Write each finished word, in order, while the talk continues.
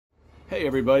Hey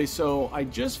everybody, so I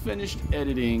just finished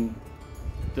editing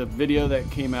the video that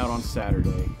came out on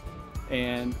Saturday,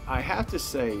 and I have to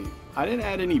say I didn't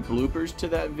add any bloopers to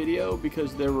that video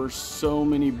because there were so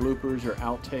many bloopers or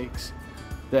outtakes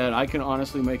that I can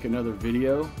honestly make another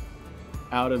video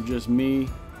out of just me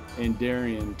and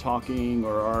Darian talking,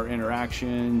 or our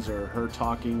interactions, or her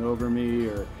talking over me,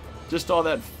 or just all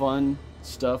that fun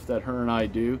stuff that her and I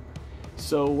do.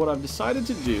 So what I've decided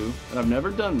to do, and I've never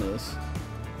done this,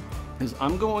 is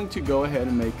I'm going to go ahead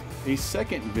and make a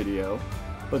second video,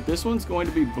 but this one's going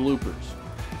to be bloopers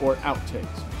or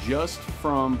outtakes just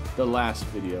from the last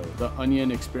video, the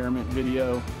onion experiment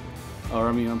video,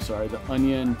 or the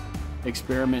onion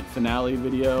experiment finale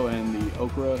video and the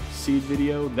okra seed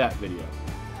video, that video.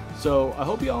 So I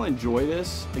hope you all enjoy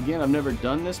this. Again, I've never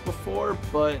done this before,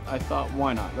 but I thought,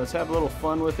 why not? Let's have a little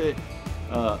fun with it.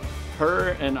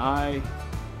 Her and I,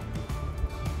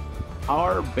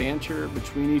 our banter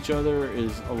between each other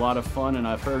is a lot of fun, and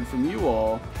I've heard from you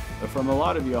all, or from a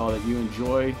lot of y'all, that you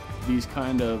enjoy these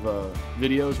kind of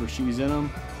videos where she's in them,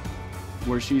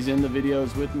 where she's in the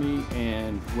videos with me,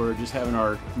 and we're just having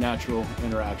our natural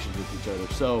interactions with each other.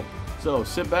 So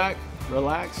sit back,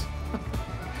 relax.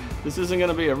 This isn't going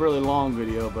to be a really long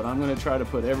video, but I'm going to try to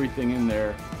put everything in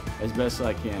there as best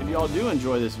I can. If y'all do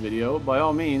enjoy this video, by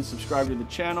all means subscribe to the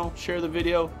channel, share the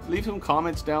video, leave some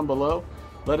comments down below.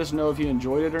 Let us know if you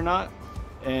enjoyed it or not.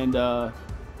 And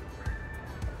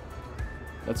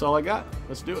that's all I got.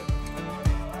 Let's do it.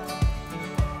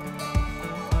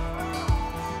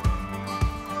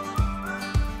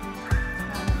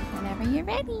 Whenever you're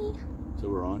ready. So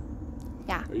we're on?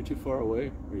 Yeah. Are you too far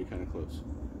away, or are you kind of close?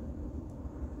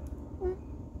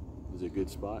 Is it a good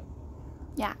spot?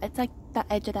 Yeah, it's like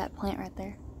the edge of that plant right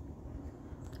there.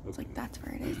 It's Okay. like that's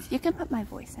where it is. You can put my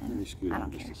voice in. Let me scoot I in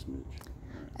don't just care. a smidge.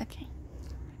 Right. Okay.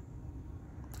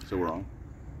 So we're on?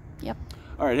 Yep.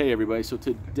 All right, hey everybody. So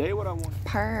today what I want...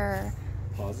 Purr.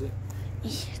 Pause it.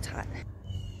 It's hot.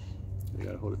 You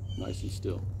gotta hold it nice and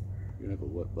still. You're gonna have a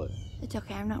wet butt. It's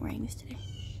okay. I'm not wearing this today.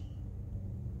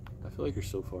 I feel like you're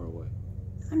so far away.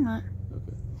 I'm not.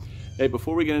 Okay. Hey,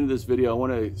 before we get into this video, I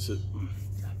want to...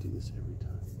 I do this every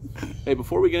time. Hey,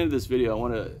 before we get into this video, I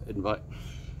want to invite...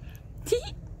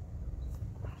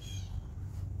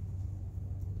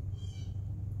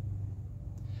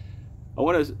 I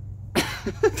want to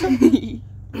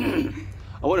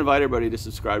invite everybody to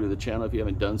subscribe to the channel if you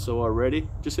haven't done so already.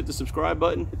 Just hit the subscribe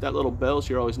button, hit that little bell so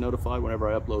you're always notified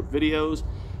whenever I upload videos.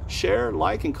 Share,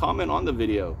 like, and comment on the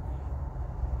video.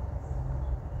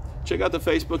 Check out the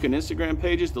Facebook and Instagram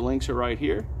pages. The links are right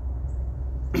here.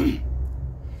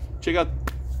 Check out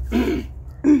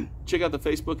the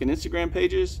Facebook and Instagram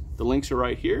pages. The links are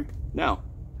right here. Now,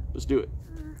 let's do it.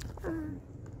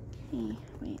 Hey,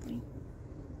 wait.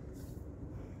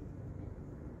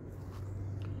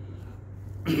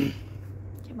 Okay,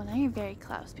 well now you're very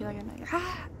close. People are gonna know you're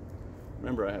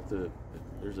Remember, I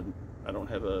don't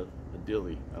have a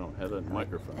dilly. I don't have a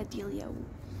microphone. a dealio.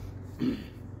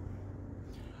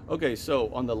 Okay,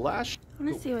 so on the last... I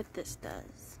wanna see what this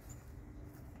does.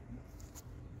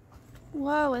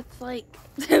 Whoa, it's like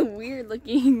weird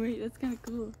looking. Wait, that's kinda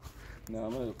cool. Now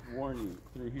I'm gonna warn you,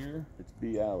 through here, it's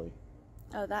bee alley.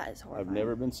 Oh, that is horrible. I've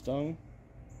never been stung.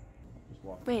 Just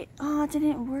watch. Wait, oh, it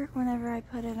didn't work whenever I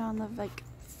put it on the like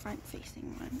front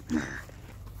facing one.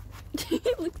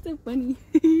 It looks so funny.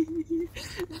 Okay,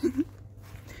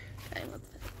 what's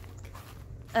it?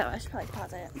 Oh, I should probably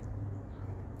pause it.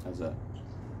 How's that?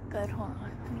 Good, hold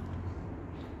on.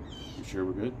 You sure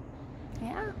we're good?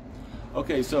 Yeah.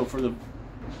 Okay, so for the...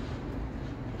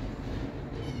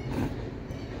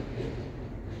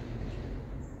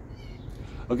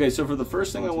 Okay, so for the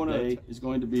first thing I want to say is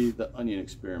going to be the onion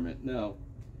experiment. Now,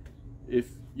 if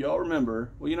y'all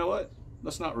remember, well, you know what?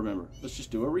 Let's not remember. Let's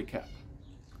just do a recap.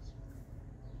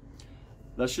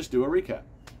 Let's just do a recap.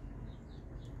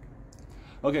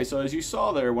 Okay, so as you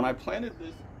saw there, when I planted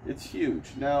this, it's huge.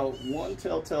 Now, one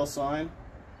telltale sign.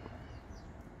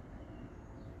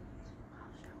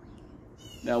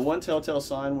 Now, one telltale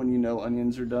sign when you know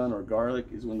onions are done or garlic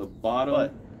is when the bottom.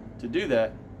 But to do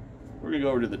that, we're gonna go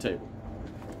over to the table.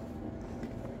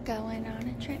 Going on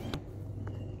a trip.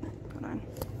 Hold on.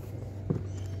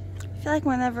 I feel like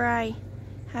whenever I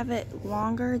have it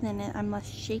longer, then I'm less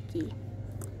shaky.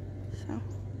 So.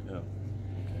 Oh, okay.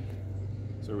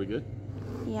 So are we good?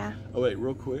 Yeah. Oh wait,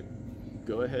 real quick.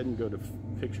 Go ahead and go to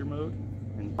picture mode.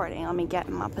 And Recording. Let me get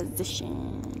in my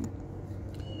position.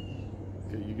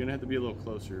 okay, you're gonna have to be a little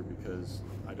closer because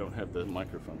I don't have the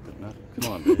microphone thing. No,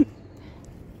 come on, man.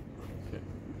 Okay.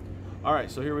 All right,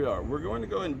 so here we are. We're going to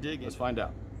go and dig. Let's find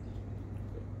out.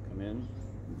 Come in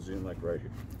and zoom like right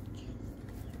here.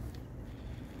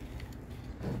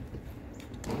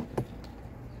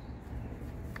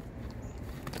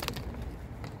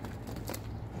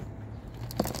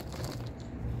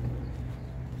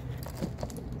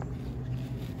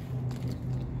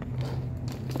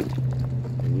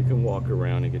 walk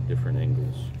around and get different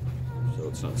angles so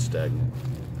it's not stagnant.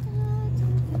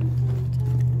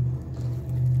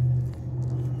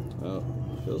 Oh,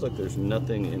 feels like there's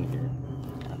nothing in here.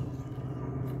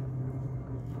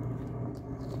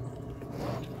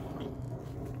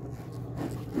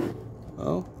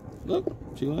 Oh,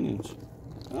 look, 2 onions.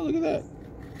 Oh, look at that.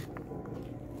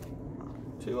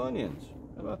 2 onions.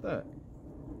 How about that?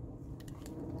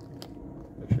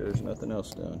 Make sure there's nothing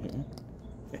else down here.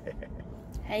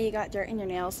 Hey, you got dirt in your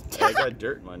nails. Yeah, I got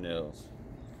dirt in my nails.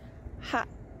 Ha!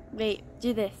 Wait,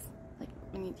 do this. Like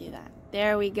when you do that.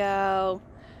 There we go.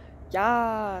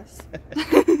 Yes.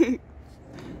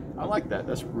 I like that.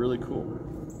 That's really cool.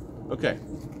 Okay.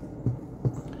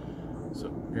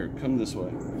 So here, come this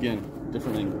way. Again,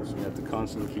 different angles. You have to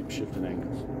constantly keep shifting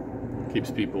angles.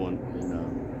 Keeps people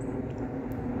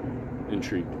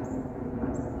intrigued.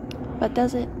 But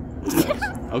does it?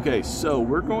 Okay, so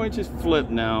we're going to flip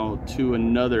now to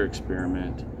another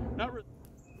experiment. Not really.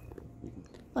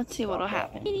 Let's see what'll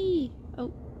happen.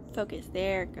 Oh, focus.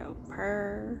 There, go.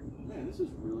 Purr. Man, this is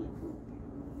really cool.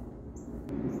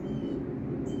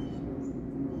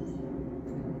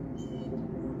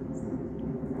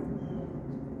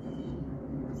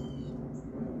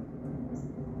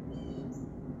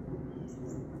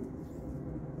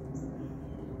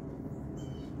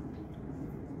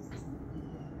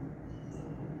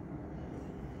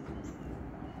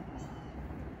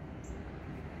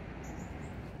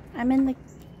 I'm in the...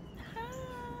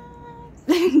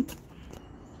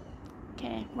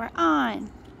 Okay, we're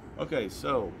on. Okay,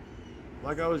 so,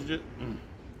 like I was just...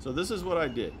 So this is what I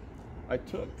did. I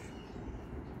took...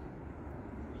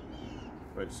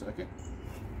 Wait a second.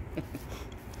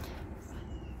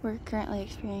 We're currently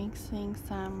experiencing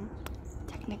some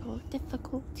technical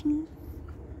difficulties.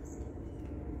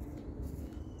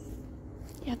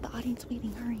 You have the audience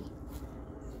waiting, hurry.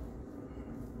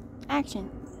 Action.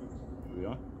 Are we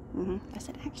on? I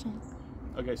said action.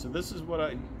 Okay, so this is what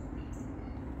I...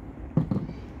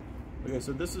 Okay,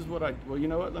 so this is what I... Well, you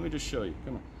know what? Let me just show you.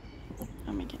 Come on.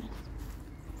 Oh my goodness.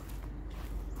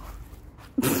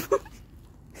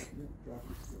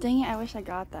 Dang it, I wish I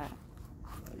got that.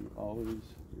 You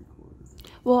always record.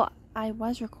 Well, I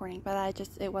was recording, but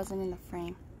it wasn't in the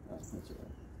frame. Oh, that's all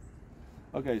right.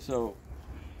 Okay, so...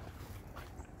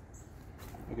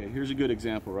 Okay, here's a good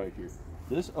example right here.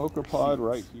 This okra pod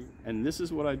right here, and this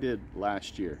is what I did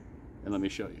last year. And let me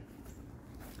show you.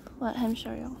 Let him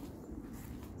show you.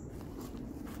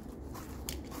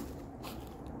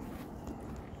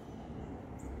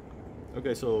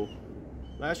 Okay, so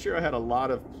last year I had a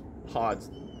lot of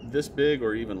pods this big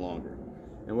or even longer.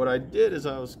 And what I did is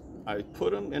I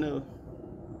put them in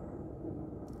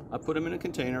a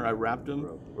container, I wrapped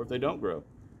them, or if they don't grow.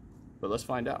 But let's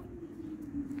find out.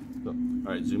 So,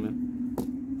 all right, zoom in.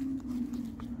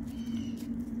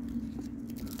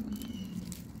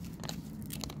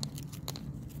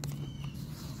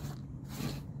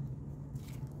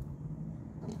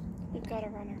 We've got a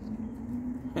runner.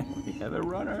 We have a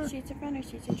runner. She's a runner,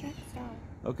 she's a track star.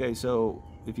 Okay, so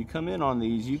if you come in on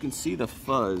these, you can see the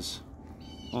fuzz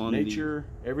on nature.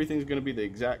 Everything's going to be the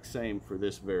exact same for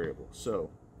this variable. So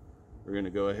we're going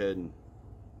to go ahead and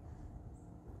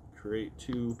create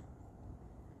two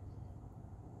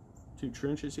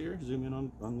trenches here. Zoom in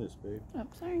on this, babe. Oh,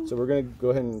 sorry. So we're going to go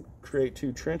ahead and create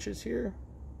 2 trenches here.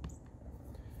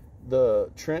 The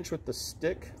trench with the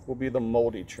stick will be the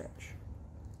moldy trench.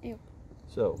 Ew.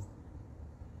 So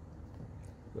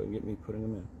go ahead and get me putting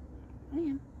them in. I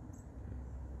am.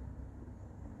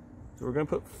 So we're going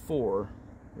to put 4.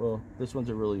 Well, this one's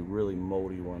a really, really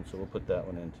moldy one, so we'll put that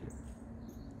one in too.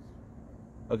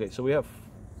 Okay, so we have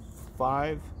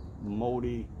 5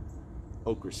 moldy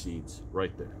okra seeds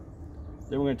right there.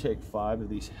 Then we're going to take 5 of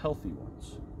these healthy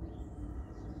ones.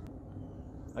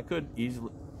 I could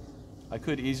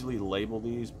easily label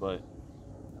these, but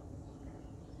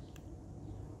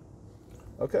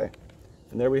okay.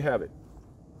 And there we have it.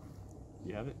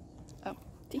 You have it? Oh,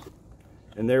 see?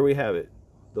 And there we have it.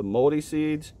 The moldy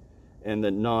seeds and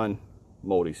the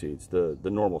non-moldy seeds, the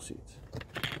normal seeds.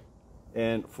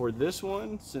 And for this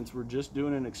one, since we're just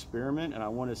doing an experiment and I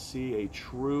want to see a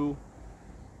true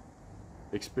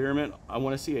experiment, I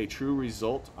want to see a true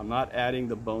result. I'm not adding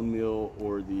the bone meal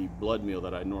or the blood meal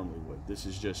that I normally would. This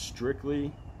is just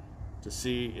strictly to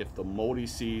see if the moldy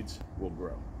seeds will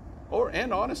grow.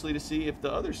 And honestly, to see if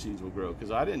the other seeds will grow,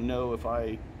 because I didn't know if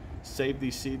I saved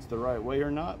these seeds the right way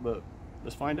or not, but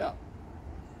let's find out.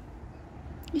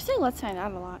 You say let's find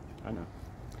out a lot. I know.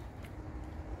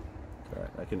 All right,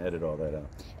 I can edit all that out.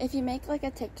 If you make like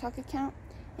a TikTok account,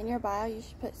 in your bio you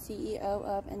should put CEO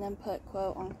of and then put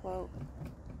quote unquote.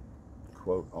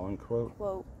 Quote unquote?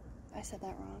 Quote. I said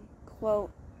that wrong.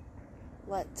 Quote,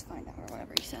 let's find out, or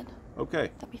whatever he said. Okay.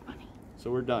 That'd be funny.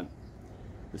 So we're done.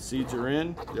 The seeds are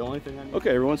in. The only thing I need.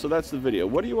 Okay, everyone, so that's the video.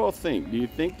 What do you all think? Do you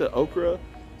think the okra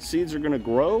seeds are gonna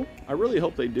grow? I really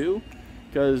hope they do,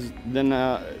 because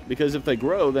if they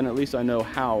grow, then at least I know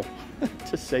how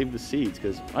to save the seeds,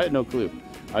 because I had no clue.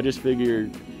 I just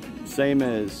figured same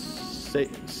as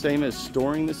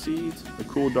storing the seeds, a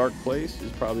cool dark place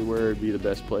is probably where it'd be the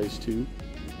best place to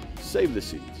save the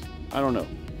seeds. I don't know,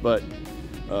 but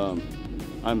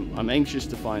I'm anxious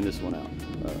to find this one out.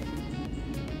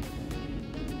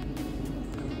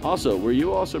 Also, were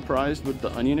you all surprised with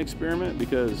the onion experiment?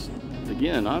 Because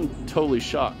again, I'm totally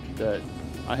shocked that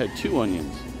I had 2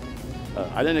 onions.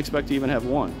 I didn't expect to even have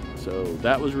 1, so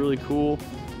that was really cool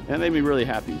and it made me really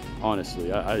happy,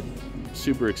 honestly. I'm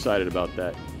super excited about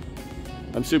that.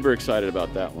 I'm super excited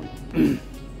about that one.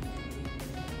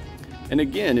 And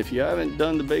again, if you haven't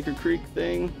done the Baker Creek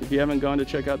thing, if you haven't gone to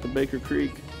check out the Baker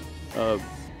Creek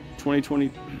 2020,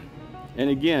 and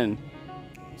again,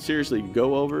 seriously,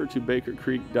 go over to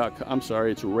bakercreek.com. I'm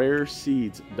sorry, it's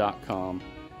rareseeds.com,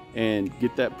 and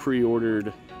get that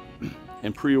pre-ordered,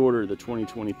 and pre-order the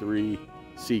 2023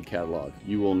 seed catalog.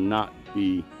 You will not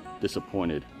be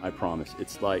disappointed, I promise.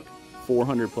 It's like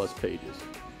 400 plus pages.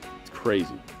 It's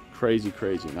crazy, crazy,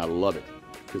 crazy, and I love it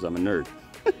because I'm a nerd.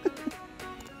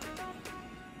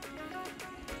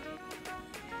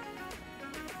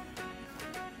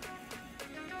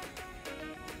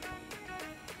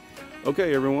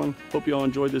 Okay, everyone, hope you all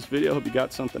enjoyed this video. Hope you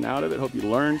got something out of it. Hope you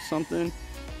learned something.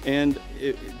 And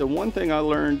the one thing I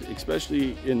learned,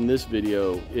 especially in this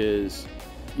video, is,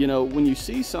 you know, when you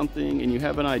see something and you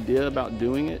have an idea about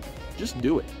doing it, just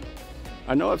do it.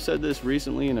 I know I've said this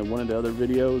recently in one of the other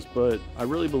videos, but I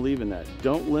really believe in that.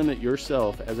 Don't limit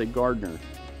yourself as a gardener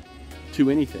to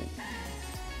anything.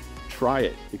 Try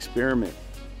it, experiment,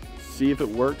 see if it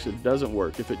works, if it doesn't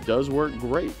work. If it does work,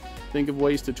 great. Think of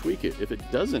ways to tweak it. If it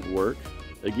doesn't work,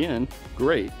 again,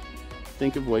 great.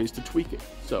 Think of ways to tweak it.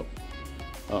 So,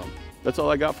 that's all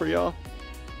I got for y'all.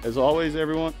 As always,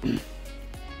 everyone,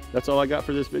 that's all I got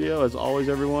for this video. As always,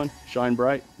 everyone, shine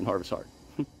bright and harvest hard.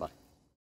 Bye.